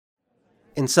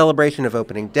In celebration of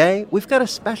opening day, we've got a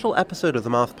special episode of the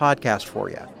Moth Podcast for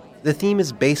you. The theme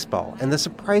is baseball and the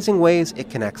surprising ways it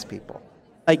connects people.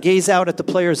 I gaze out at the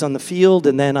players on the field,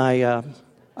 and then I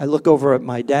look over at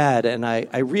my dad, and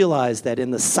I realize that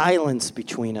in the silence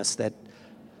between us that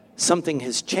something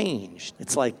has changed.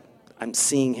 It's like I'm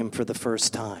seeing him for the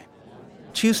first time.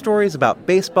 2 stories about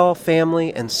baseball,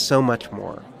 family, and so much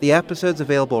more. The episode's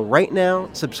available right now.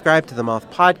 Subscribe to the Moth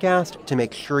Podcast to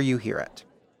make sure you hear it.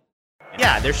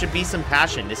 Yeah, there should be some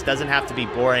passion. This doesn't have to be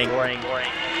boring. You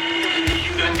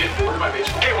couldn't get bored by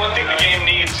baseball. Hey, one thing the game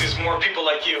needs is more people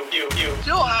like you.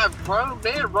 Still have grown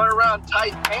men run around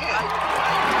tight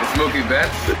pants. It's Mookie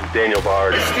Betts. This is Daniel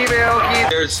Bard. It's Steve Aoki.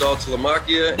 There's Sal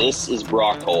Talamacchia. This is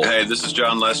Brock Holt. Hey, this is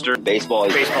John Lester. Baseball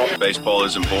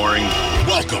isn't boring.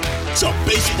 Welcome to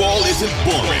Baseball Isn't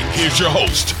Boring. Here's your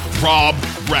host, Rob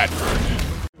Bradford.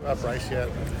 Bryce yet,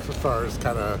 as far as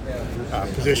kind of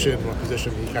what position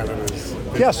he kind of is?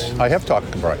 Yes, I have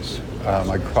talked to Bryce.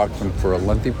 I talked to him for a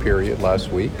lengthy period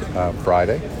last week,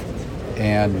 Friday,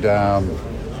 and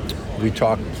we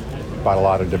talked about a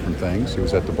lot of different things. He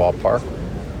was at the ballpark,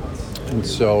 and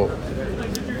so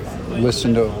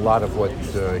listened to a lot of what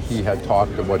he had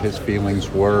talked of, what his feelings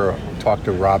were. Talked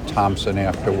to Rob Thompson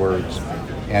afterwards,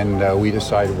 and we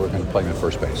decided we're going to play him at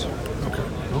first base.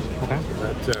 Okay.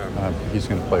 He's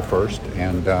going to play first,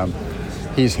 and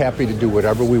he's happy to do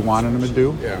whatever we wanted him to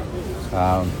do.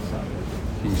 Yeah.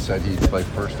 He said he'd play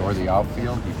first or the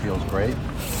outfield. He feels great.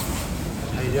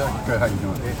 How you doing? Good. How you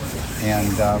doing?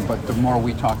 And but the more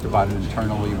we talked about it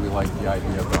internally, we like the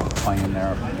idea of playing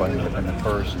there, playing with him at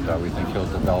first. We think he'll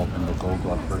develop into a Gold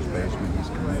Glove first baseman. He's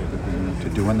committed to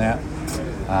doing that.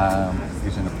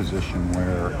 He's in a position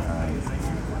where.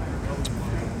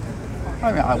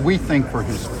 We think for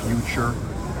his future,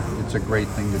 it's a great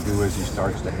thing to do as he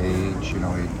starts to age. You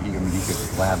know, he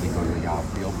could gladly go to the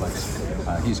outfield, but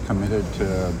he's committed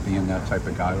to being that type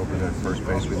of guy over there at first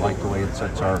base. We like the way it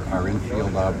sets our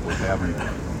infield up with having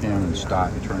him and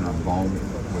Stott and Turner and Bone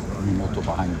with Remoto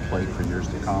behind the plate for years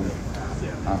to come.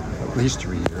 At least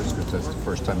 3 years, because that's the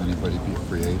first time anybody be a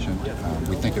free agent.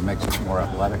 We think it makes us more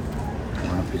athletic.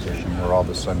 We're in a position where all of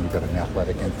a sudden we've got an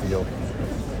athletic infield.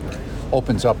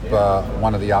 Opens up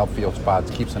one of the outfield spots,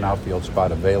 keeps an outfield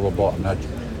spot available. I'm not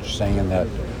saying that,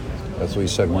 as we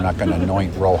said, we're not going to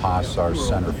anoint Rojas our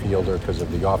center fielder because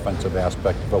of the offensive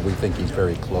aspect, but we think he's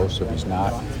very close if he's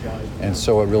not. And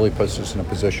so it really puts us in a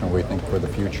position where we think for the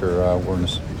future we're in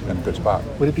a good spot.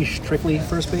 Would it be strictly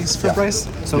first base for Bryce?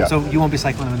 So you won't be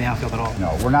cycling him in the outfield at all?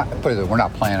 No, we're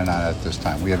not planning on it at this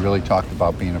time. We had really talked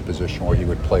about being in a position where he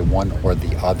would play one or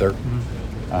the other.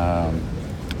 Mm-hmm.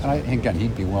 And again,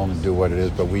 he'd be willing to do what it is,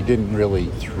 but we didn't really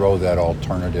throw that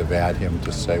alternative at him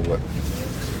to say what.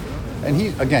 And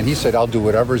he said, I'll do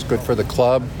whatever is good for the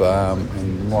club. And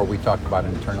the more we talk about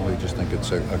it internally, we just think it's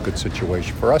a good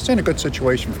situation for us and a good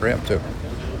situation for him, too.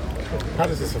 How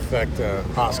does this affect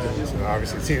Hoskins?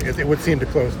 Obviously, it would seem to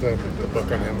close the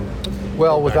book on him.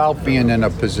 Well, without being in a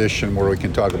position where we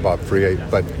can talk about free,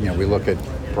 but we look at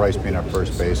Bryce being our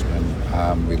first baseman.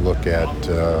 We look at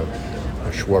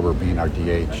Schwarber being our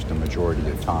DH the majority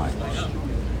of times.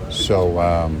 So,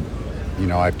 I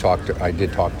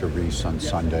did talk to Reese on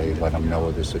Sunday, let him know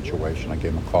of the situation. I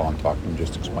gave him a call and talked to him,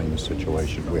 just explain the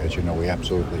situation. As you know, we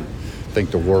absolutely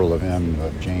think the world of him,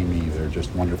 of Jamie. They're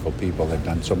just wonderful people. They've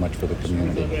done so much for the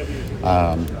community.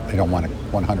 I don't want to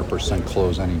 100%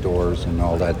 close any doors and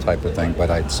all that type of thing, but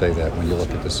I'd say that when you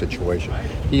look at the situation,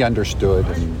 he understood,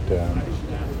 and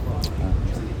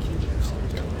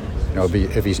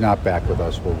if he's not back with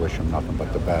us, we'll wish him nothing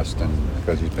but the best, and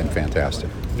because he's been fantastic.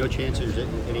 No chance there's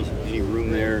any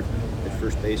room there at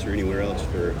first base or anywhere else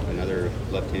for another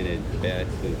left-handed bat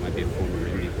who might be a former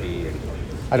MVP?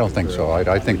 I don't think so.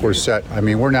 I think we're set. I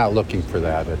mean, we're not looking for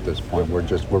that at this point. We're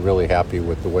really happy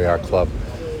with the way our club,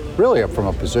 really from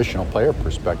a positional player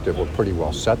perspective, we're pretty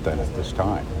well set then at this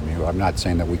time. I mean, I'm not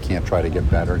saying that we can't try to get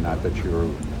better, not that you're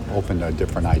open to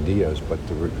different ideas, but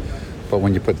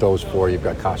when you put those four, you've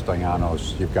got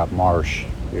Castellanos, you've got Marsh,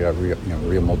 you have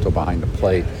Realmuto behind the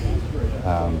plate.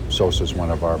 Sosa's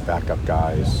one of our backup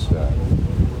guys.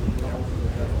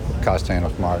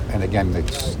 Castellanos, Marsh, and again,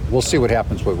 we'll see what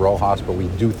happens with Rojas, but we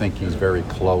do think he's very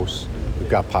close. We've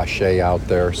got Pache out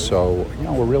there, so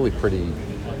we're really pretty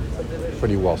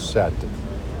well set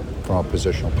from a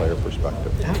positional player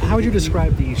perspective. How would you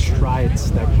describe the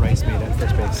strides that Bryce made at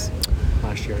first base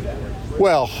last year?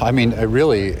 Well, I mean,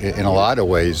 really, in a lot of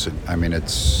ways, I mean,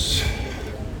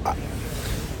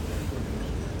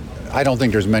 I don't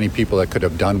think there's many people that could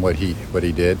have done what he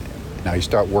did. Now, he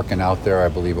started working out there, I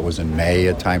believe it was in May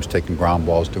at times, taking ground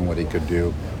balls, doing what he could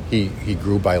do. he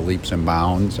grew by leaps and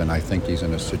bounds, and I think he's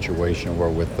in a situation where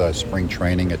with spring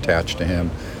training attached to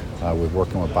him, with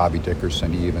working with Bobby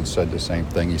Dickerson, he even said the same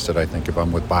thing. He said, I think if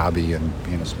I'm with Bobby and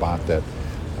be in a spot that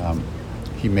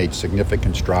he made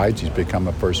significant strides, he's become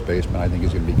a first baseman. I think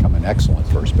he's going to become an excellent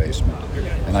first baseman.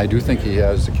 And I do think he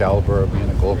has the caliber of being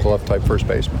a Gold Glove type first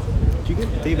baseman. Do you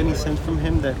get, Dave, any sense from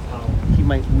him that he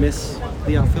might miss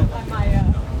the outfield?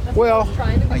 Well,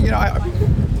 you know,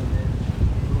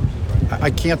 I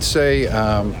can't say.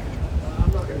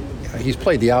 He's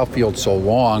played the outfield so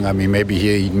long. I mean, maybe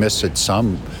he missed it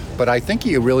some, but I think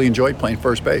he really enjoyed playing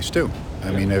first base too.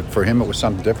 I mean, for him it was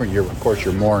something different. Of course,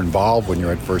 you're more involved when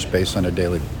you're at first base on a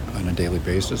daily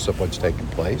basis of what's taking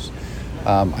place.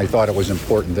 I thought it was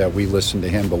important that we listened to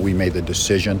him, but we made the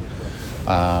decision.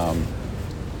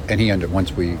 And he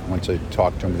once I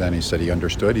talked to him, then he said he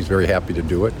understood. He's very happy to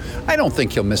do it. I don't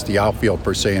think he'll miss the outfield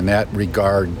per se in that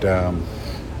regard.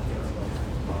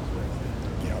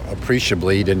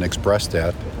 Appreciably, he didn't express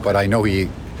that, but I know you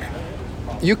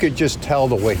could just tell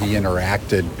the way he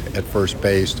interacted at first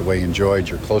base, the way he enjoyed.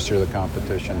 You're closer to the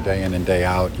competition day in and day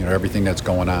out, you know, everything that's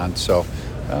going on. So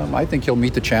I think he'll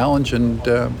meet the challenge and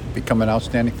become an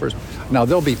outstanding first. Now,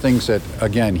 there'll be things that,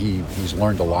 again, he's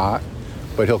learned a lot,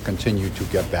 but he'll continue to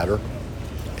get better.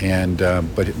 And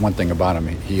but one thing about him,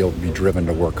 he'll be driven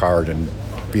to work hard and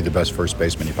be the best first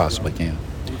baseman he possibly can.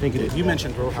 You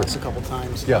mentioned Rojas a couple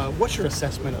times. Yeah. What's your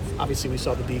assessment of, obviously we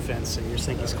saw the defense and you're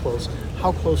saying he's close.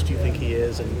 How close do you think he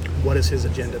is, and what is his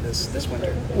agenda this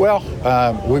winter? Well,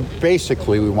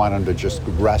 we want him to just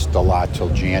rest a lot till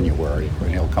January, and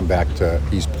he'll come back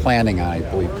he's planning on, I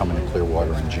believe, coming to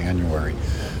Clearwater in January.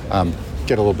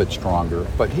 Get a little bit stronger,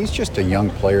 but he's just a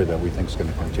young player that we think is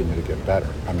going to continue to get better.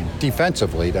 I mean,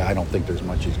 defensively, I don't think there's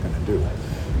much he's going to do.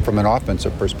 From an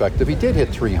offensive perspective, he did hit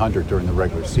 300 during the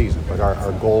regular season, but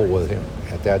our goal with him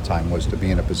at that time was to be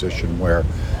in a position where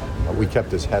we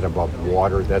kept his head above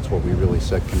water. That's what we really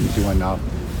said, can he do enough?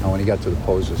 Now, when he got to the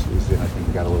postseason, I think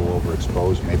he got a little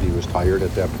overexposed. Maybe he was tired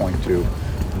at that point too.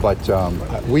 But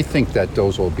we think that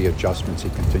those will be adjustments he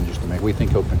continues to make. We think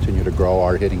he'll continue to grow.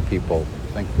 Our hitting people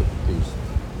think that he's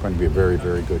going to be a very,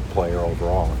 very good player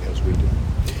overall, as we do.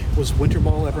 Was winter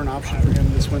ball ever an option for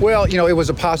him this winter? Well, you know, it was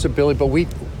a possibility, but we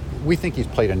think he's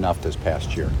played enough this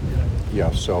past year. Yeah,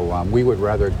 so we would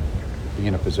rather be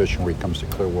in a position where he comes to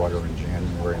Clearwater in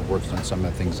January and works on some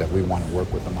of the things that we want to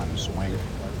work with him on his swing.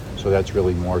 So that's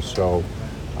really more so.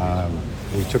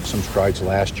 We took some strides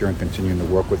last year and continuing to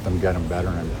work with him, get him better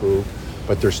and improve.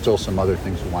 But there's still some other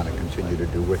things we want to continue to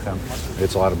do with him.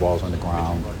 It's a lot of balls on the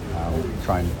ground,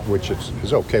 which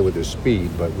is okay with his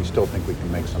speed, but we still think we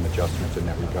can make some adjustments in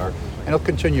that regard. And he'll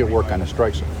continue to work on his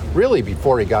strikes. Really,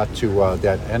 before he got to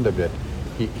that end of it,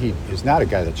 he is not a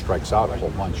guy that strikes out a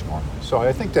whole bunch normally. So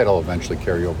I think that'll eventually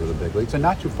carry over to the big leagues. And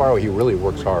not too far away, he really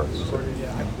works hard. He's a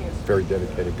very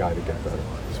dedicated guy to get better.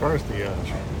 As far as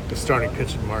the starting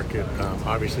pitching market,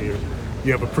 obviously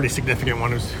you have a pretty significant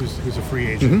one who's a free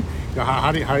agent. Mm-hmm. You know,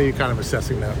 how are you kind of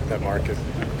assessing that market?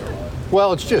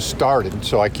 Well, it's just started,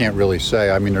 so I can't really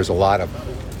say. I mean, there's a lot of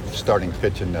starting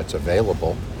pitching that's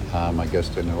available. I guess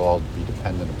then it'll all be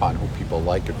dependent upon who people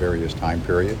like at various time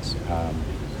periods.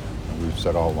 We've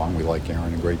said all along we like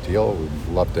Aaron a great deal.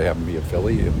 We'd love to have him be a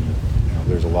Philly, and you know,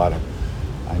 there's a lot of.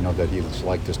 I know that he's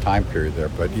liked this time period there,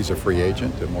 but he's a free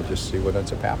agent, and we'll just see what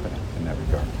ends up happening in that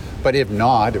regard. But if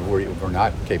not, if we're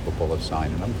not capable of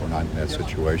signing him, if we're not in that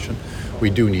situation, we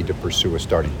do need to pursue a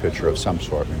starting pitcher of some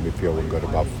sort. I mean, we feel we're good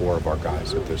about 4 of our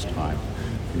guys at this time.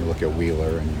 You look at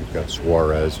Wheeler, and you've got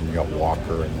Suarez, and you've got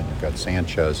Walker, and then you've got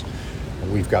Sanchez.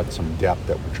 And we've got some depth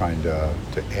that we're trying to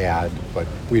add, but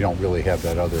we don't really have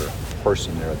that other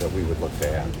person there that we would look to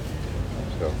add.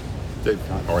 So, Dave,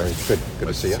 all right, good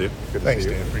to see you. Good Thanks, to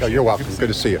see you. Dan. Oh, you're welcome. Good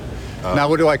to see you. Now,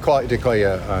 what do I call you? To call you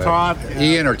Todd.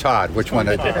 Ian or Todd? Which one?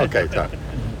 Okay, Todd.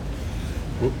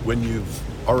 When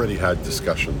you've already had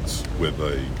discussions with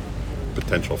a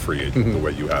potential free agent the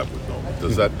way you have with them,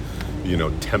 does that,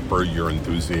 temper your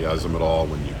enthusiasm at all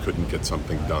when you couldn't get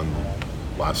something done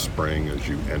last spring as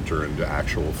you enter into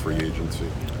actual free agency?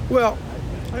 Well,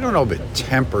 I don't know if it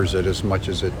tempers it as much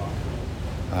as it.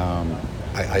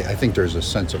 I think there's a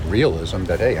sense of realism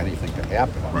that, hey, anything can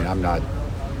happen. I mean, I'm not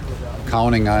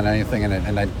counting on anything,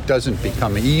 and it doesn't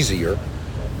become easier.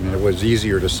 I mean, it was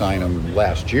easier to sign him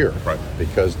last year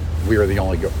because we were the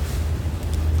only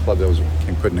club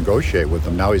that could negotiate with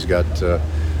him. Now he's got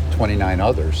 29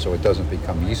 others, so it doesn't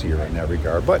become easier in that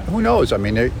regard. But who knows? I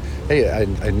mean,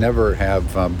 I never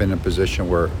have been in a position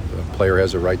where a player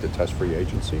has a right to test free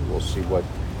agency. We'll see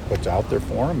what's out there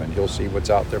for him, and he'll see what's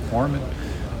out there for him, and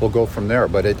we'll go from there.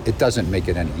 But it doesn't make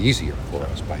it any easier for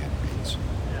us by any means.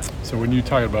 As So when you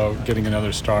talk about getting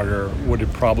another starter, would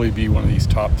it probably be one of these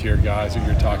top-tier guys that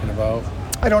you're talking about?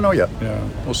 I don't know yet. Yeah.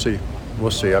 We'll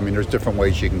see. I mean, there's different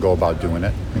ways you can go about doing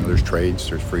it. You know, there's trades,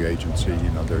 there's free agency,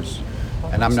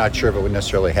 and I'm not sure if it would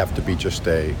necessarily have to be just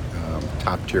a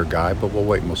top-tier guy, but we'll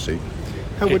wait and we'll see.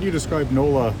 How would you describe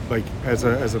Nola, like,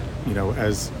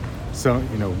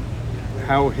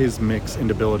 how his mix and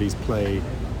abilities play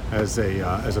as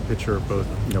a pitcher, both,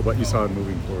 what you saw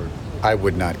moving forward? I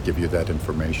would not give you that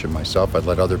information myself. I'd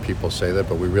let other people say that,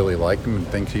 but we really like him and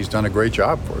think he's done a great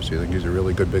job for us. I think he's a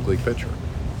really good big league pitcher.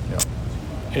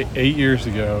 Yeah. 8 years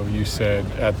ago, you said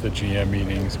at the GM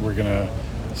meetings, we're going to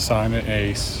sign an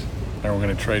ace and we're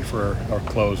going to trade for our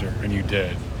closer, and you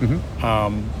did.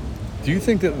 Mm-hmm. Do you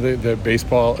think that the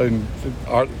baseball, and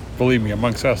believe me,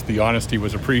 amongst us, the honesty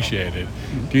was appreciated.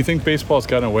 Mm-hmm. Do you think baseball's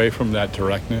gotten away from that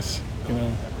directness?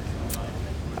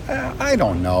 I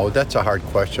don't know. That's a hard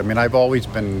question. I mean, I've always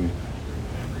been,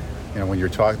 when you're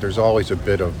talking, there's always a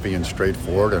bit of being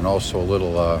straightforward and also a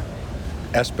little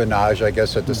espionage, I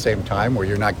guess, at the same time, where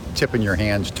you're not tipping your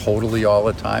hands totally all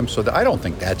the time. So I don't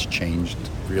think that's changed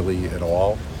really at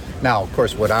all. Now, of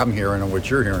course, what I'm hearing and what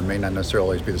you're hearing may not necessarily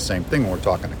always be the same thing when we're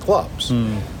talking to clubs.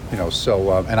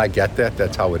 And I get that.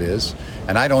 That's how it is.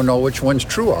 And I don't know which one's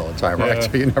true all the time, right?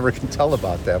 So you never can tell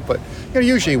about that. But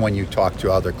usually when you talk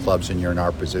to other clubs and you're in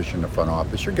our position, the front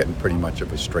office, you're getting pretty much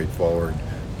of a straightforward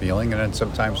feeling. And then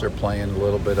sometimes they're playing a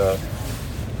little bit of,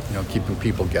 keeping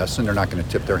people guessing. They're not going to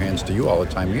tip their hands to you all the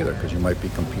time either, because you might be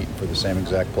competing for the same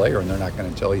exact player and they're not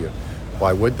going to tell you.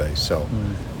 Why would they? So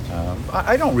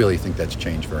I don't really think that's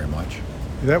changed very much.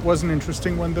 That was an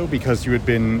interesting one, though, because you had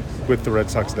been with the Red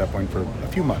Sox at that point for a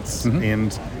few months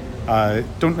and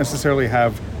don't necessarily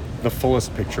have the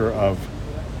fullest picture of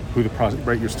who the process,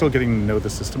 right? You're still getting to know the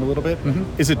system a little bit.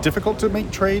 Mm-hmm. Is it difficult to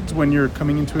make trades when you're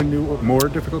coming into more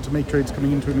difficult to make trades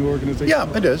coming into a new organization?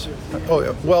 Yeah, it is. Oh,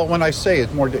 yeah. Well, when I say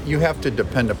it's more, you have to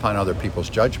depend upon other people's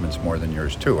judgments more than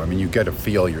yours, too. I mean, you get a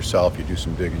feel yourself, you do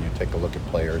some digging, you take a look at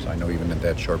players. I know even in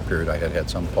that short period I had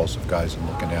some impulsive guys and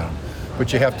looking at them.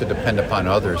 But you have to depend upon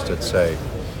others that say,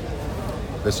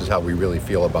 this is how we really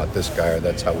feel about this guy, or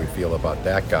that's how we feel about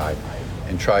that guy,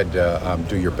 and try to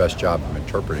do your best job of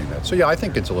interpreting that. So, yeah, I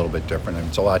think it's a little bit different, and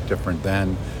it's a lot different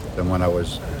then than when I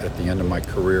was at the end of my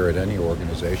career at any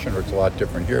organization, or it's a lot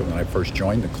different here when I first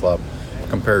joined the club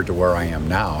compared to where I am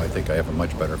now. I think I have a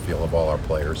much better feel of all our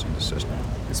players in the system.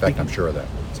 In fact, I'm sure of that.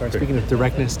 Speaking of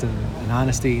directness and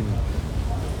honesty,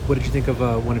 what did you think of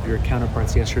one of your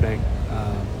counterparts yesterday,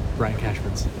 Brian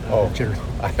Cashman's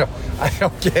I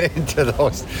don't get into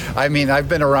those. I mean, I've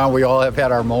been around. We all have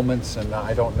had our moments, and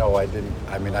I don't know. I've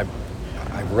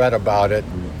read about it,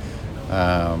 and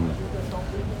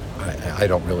I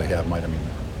don't really have mine. I mean,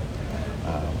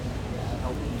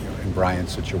 in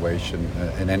Brian's situation,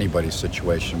 in anybody's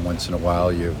situation, once in a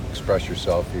while you express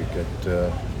yourself. You get,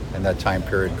 and that time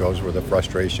period goes where the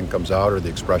frustration comes out or the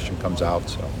expression comes out.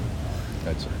 So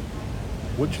that's it.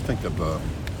 What'd you think of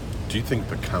do you think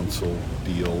the council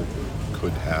deal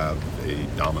could have a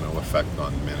domino effect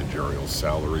on managerial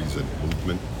salaries and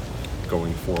movement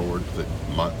going forward, that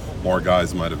more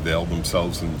guys might avail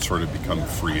themselves and sort of become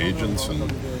free agents,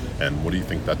 and what do you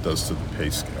think that does to the pay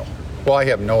scale? Well, I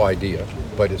have no idea,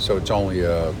 but it's only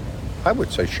I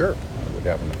would say sure it would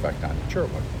have an effect on it. Sure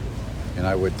it would. And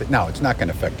I would now it's not going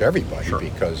to affect everybody,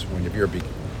 because if you're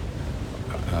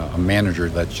a manager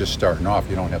that's just starting off,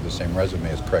 you don't have the same resume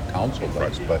as Craig Counsell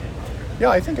does. But yeah,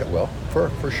 I think it will. For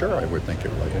sure, I would think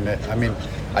it would. And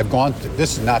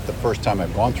this is not the first time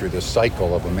I've gone through this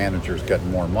cycle of a manager's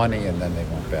getting more money and then they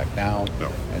went back down.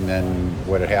 No. And then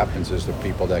what happens is the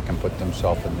people that can put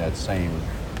themselves in that same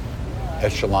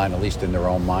echelon, at least in their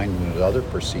own mind, and as others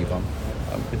perceive them,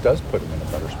 it does put them in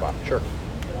a better spot. Sure.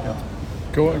 Yeah.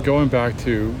 Going back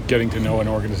to getting to know an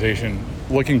organization,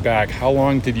 looking back, how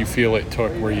long did you feel it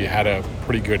took where you had a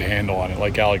pretty good handle on it?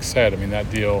 Like Alex said, I mean, that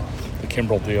deal, the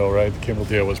Kimbrel deal, right? The Kimbrel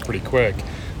deal was pretty quick.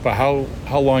 But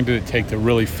how long did it take to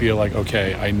really feel like,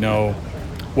 okay, I know,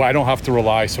 I don't have to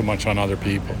rely so much on other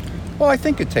people? Well, I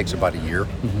think it takes about a year.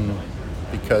 Mm-hmm.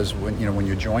 Because when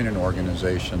you join an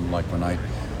organization, like when I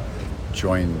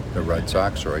joined the Red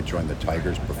Sox or I joined the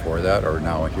Tigers before that, or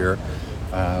now here,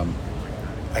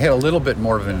 I had a little bit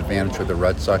more of an advantage with the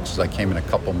Red Sox as I came in a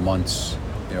couple months,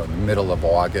 in the middle of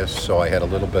August, so I had a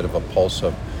little bit of a pulse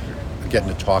of getting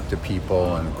to talk to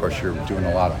people, and of course you're doing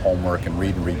a lot of homework and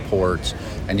reading reports,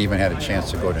 and even had a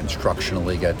chance to go to instructional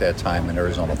league at that time in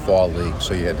Arizona Fall League,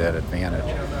 so you had that advantage.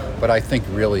 But I think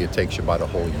really it takes you about a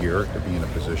whole year to be in a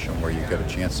position where you get a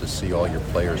chance to see all your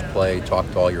players play,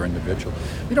 talk to all your individuals.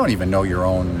 You don't even know your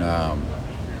own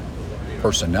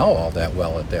personnel all that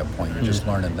well at that point. You're just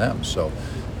learning them. So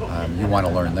You want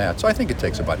to learn that. So I think it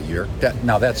takes about a year.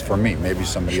 Now that's for me. Maybe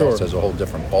somebody else has a whole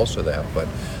different pulse of that. But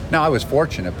now I was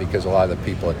fortunate because a lot of the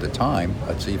people at the time,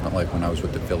 it's even like when I was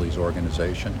with the Phillies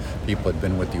organization, people had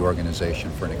been with the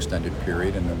organization for an extended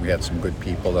period, and then we had some good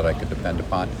people that I could depend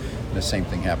upon. And the same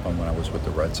thing happened when I was with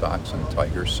the Red Sox and the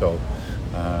Tigers. So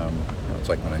it's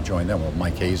like when I joined them. Well,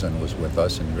 Mike Hazen was with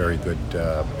us, and very good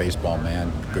baseball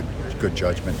man, good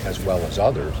judgment as well as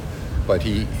others. But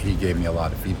he gave me a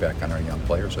lot of feedback on our young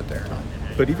players at that time.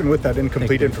 But even with that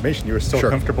incomplete information, you were still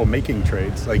comfortable making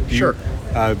trades. Like,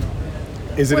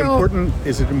 is it important?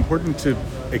 Is it important to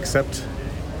accept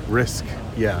risk?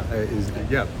 Yeah.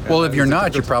 Well, if you're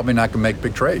not, you're probably not going to make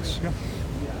big trades. Yeah.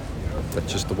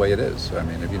 That's just the way it is. I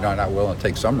mean, if you're not willing to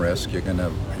take some risk, you're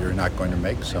not going to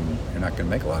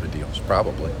make a lot of deals,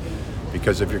 probably,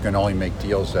 because if you're going to only make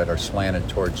deals that are slanted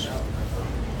towards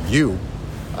you.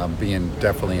 Being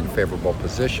definitely in a favorable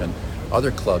position,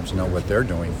 other clubs know what they're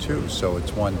doing too. So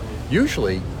it's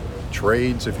usually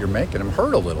trades, if you're making them,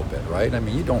 hurt a little bit, right? I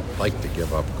mean, you don't like to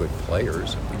give up good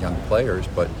players, young players,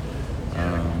 but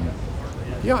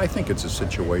I think it's a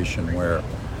situation where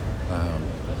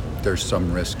there's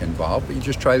some risk involved, but you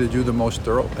just try to do the most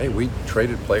thorough. Hey, we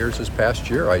traded players this past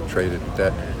year. I traded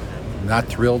that, not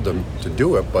thrilled to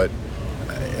do it, but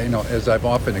as I've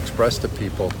often expressed to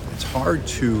people, it's hard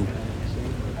to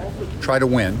try to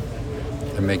win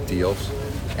and make deals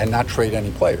and not trade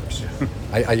any players.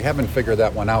 I haven't figured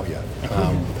that one out yet,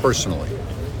 personally,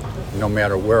 no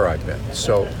matter where I've been.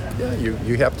 So,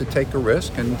 you have to take a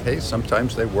risk, and hey,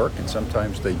 sometimes they work and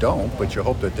sometimes they don't, but you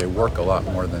hope that they work a lot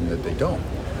more than that they don't.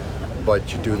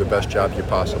 But you do the best job you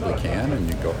possibly can, and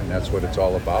you go, and that's what it's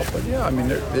all about. But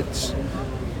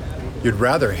you'd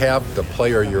rather have the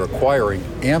player you're acquiring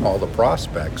and all the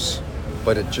prospects,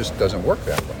 but it just doesn't work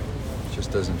that way.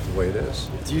 Just isn't the way it is.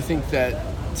 Do you think that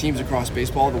teams across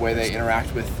baseball, the way they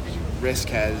interact with risk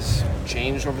has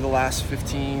changed over the last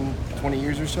 15, 20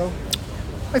 years or so?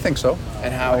 I think so.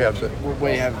 And what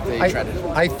way have they treaded?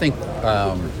 I think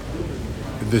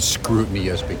the scrutiny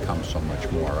has become so much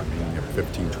more. I mean,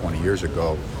 15, 20 years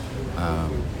ago,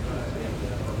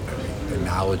 the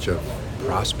knowledge of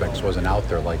prospects wasn't out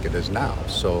there like it is now.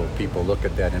 So people look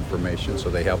at that information, so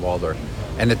they have all their,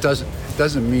 and it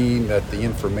doesn't mean that the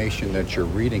information that you're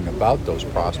reading about those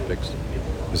prospects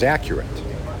is accurate,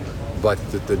 but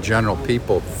that the general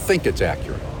people think it's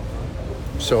accurate.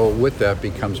 So with that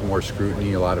becomes more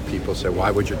scrutiny. A lot of people say, why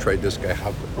would you trade this guy?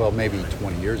 Well, maybe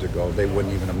 20 years ago, they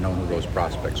wouldn't even have known who those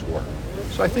prospects were.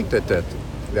 So I think that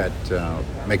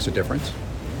makes a difference.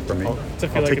 For me. I'll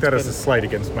take that as a slight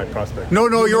against my prospect.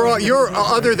 No, you're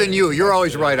other than you. You're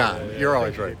always right on. You're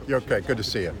always right. You're okay. Good to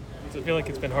see you. Does it feel like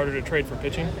it's been harder to trade for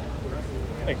pitching,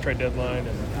 like trade deadline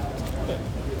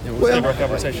and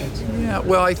conversations? Yeah.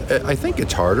 Well, I think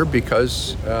it's harder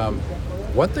because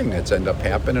one thing that's ended up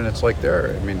happening, it's like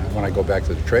I mean, when I go back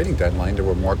to the trading deadline, there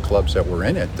were more clubs that were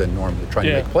in it than normally trying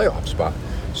to make playoff spot.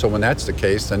 So when that's the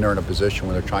case, then they're in a position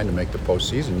where they're trying to make the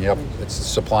postseason. It's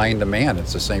supply and demand.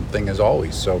 It's the same thing as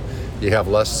always. So you have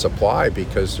less supply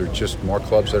because there's just more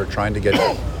clubs that are trying to get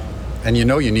in. And you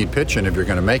need pitching if you're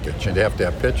going to make it. You have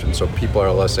to have pitching, so people are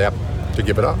less apt to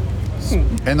give it up.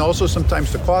 And also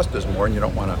sometimes the cost is more, and you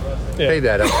don't want to pay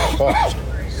that extra cost.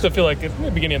 So I feel like at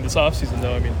the beginning of this offseason,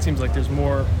 though, I mean, it seems like there's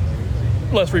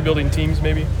less rebuilding teams,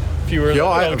 maybe fewer.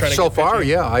 So far,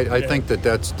 I think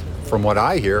that's. From what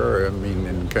I hear, I mean,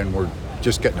 and we're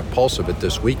just getting a pulse of it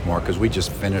this week more because we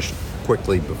just finished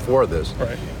quickly before this,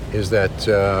 is that,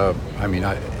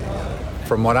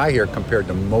 from what I hear, compared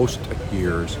to most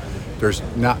years, there's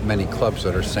not many clubs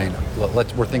that are saying, we're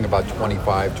thinking about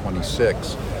 25,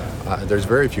 26. There's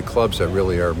very few clubs that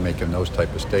really are making those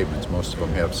type of statements. Most of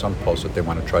them have some pulse that they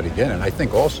want to try to get in. And I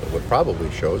think also what probably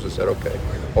shows is that,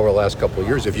 over the last couple of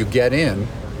years, if you get in,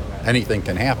 anything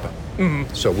can happen.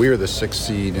 Mm-hmm. So we were the 6th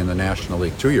seed in the National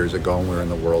League 2 years ago, and we were in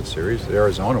the World Series.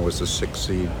 Arizona was the 6th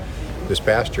seed this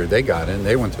past year. They got in.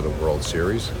 They went to the World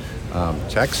Series.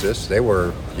 Texas, they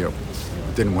were,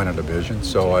 didn't win a division.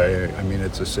 So, I mean,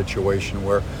 it's a situation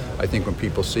where I think when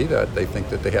people see that, they think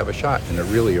that they have a shot. And it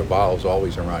really evolves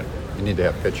always around, you need to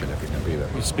have pitching if you're going to be there.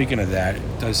 Well, speaking of that,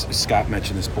 does Scott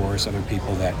mention this, Boris, other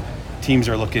people, that teams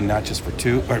are looking not just for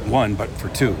one, but for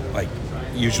two? Like,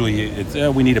 usually it's,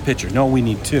 we need a pitcher. No, we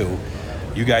need two.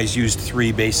 You guys used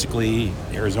 3 basically.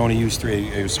 Arizona used 3.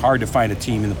 It was hard to find a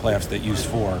team in the playoffs that used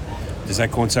 4. Does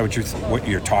that coincide with what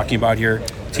you're talking about here?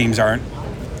 Teams aren't.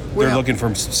 They're looking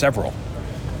for several.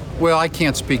 Well, I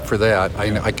can't speak for that.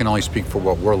 I can only speak for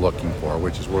what we're looking for,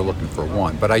 which is we're looking for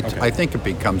 1. But I think it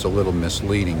becomes a little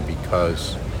misleading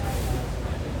because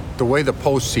the way the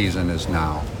postseason is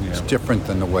now, it's different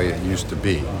than the way it used to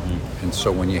be. And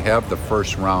so when you have the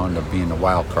first round of being the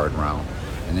wild card round,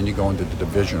 and then you go into the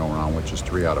divisional round, which is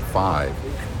 3 out of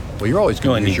 5, well, you're always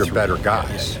going to use your better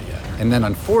guys. And then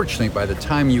unfortunately, by the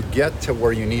time you get to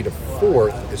where you need a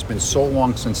fourth, it's been so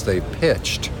long since they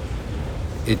pitched,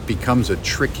 it becomes a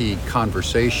tricky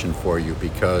conversation for you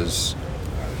because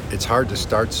it's hard to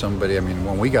start somebody. I mean,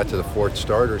 when we got to the fourth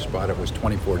starter spot, it was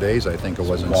 24 days, I think it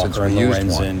wasn't, since we used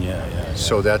one.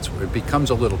 So it becomes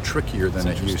a little trickier than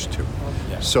it used to.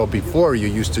 So before, you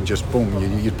used to just,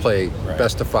 boom, you'd play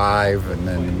best of 5, and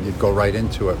then you'd go right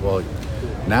into it. Well,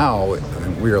 now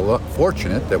we are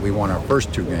fortunate that we won our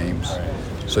first 2 games.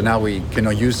 So now we can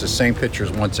use the same pitchers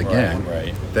once again.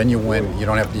 Then you win. You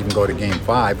don't have to even go to Game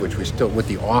 5, which we still, with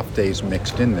the off days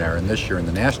mixed in there. And this year in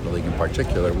the National League in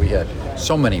particular, we had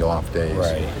so many off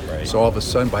days. So all of a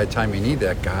sudden, by the time you need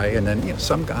that guy, and then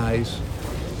some guys,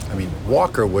 I mean,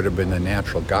 Walker would have been the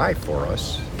natural guy for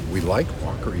us. We liked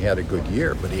Walker. He had a good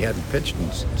year, but he hadn't pitched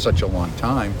in such a long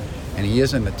time. And he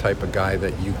isn't the type of guy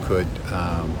that you could,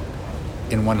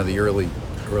 in one of the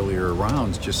earlier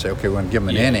rounds, just say, okay, we're going to give him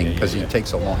an inning, because he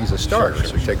takes a long, he's a starter,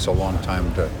 so he takes a long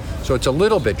time to, so it's a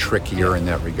little bit trickier in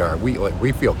that regard.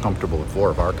 We feel comfortable with 4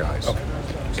 of our guys.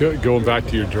 Going back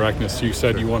to your directness, you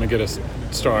said you want to get a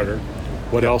starter.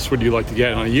 What else would you like to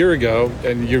get? And a year ago,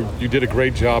 and you did a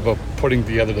great job of putting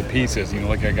together the pieces,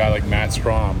 like a guy like Matt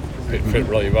Strom fit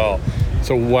really well.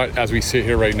 So what, as we sit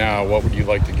here right now, what would you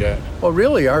like to get? Well,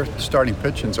 really, our starting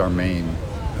pitching's our main.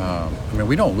 I mean,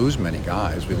 we don't lose many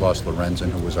guys. We lost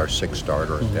Lorenzen, who was our 6th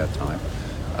starter at that time.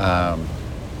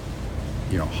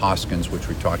 Hoskins, which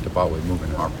we talked about with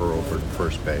moving Harper over to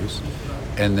first base,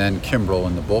 and then Kimbrel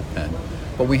in the bullpen.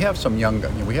 But we have some young,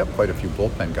 we have quite a few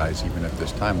bullpen guys even at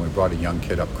this time. We brought a young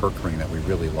kid up, Kirkring, that we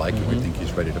really like, and we think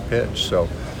he's ready to pitch. So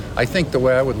I think the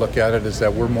way I would look at it is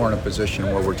that we're more in a position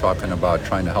where we're talking about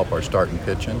trying to help our starting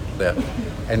pitching,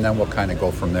 and then we'll kind of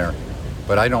go from there.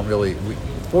 But I don't really,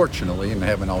 fortunately, and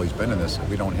haven't always been in this,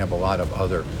 we don't have a lot of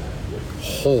other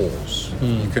holes.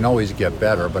 You can always get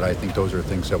better, but I think those are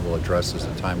things that we'll address as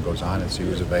the time goes on and see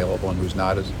who's available and who's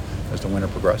not as the winter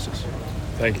progresses.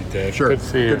 Thank you, Dave. Sure. Good to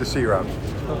see you. Good to see you, Rob.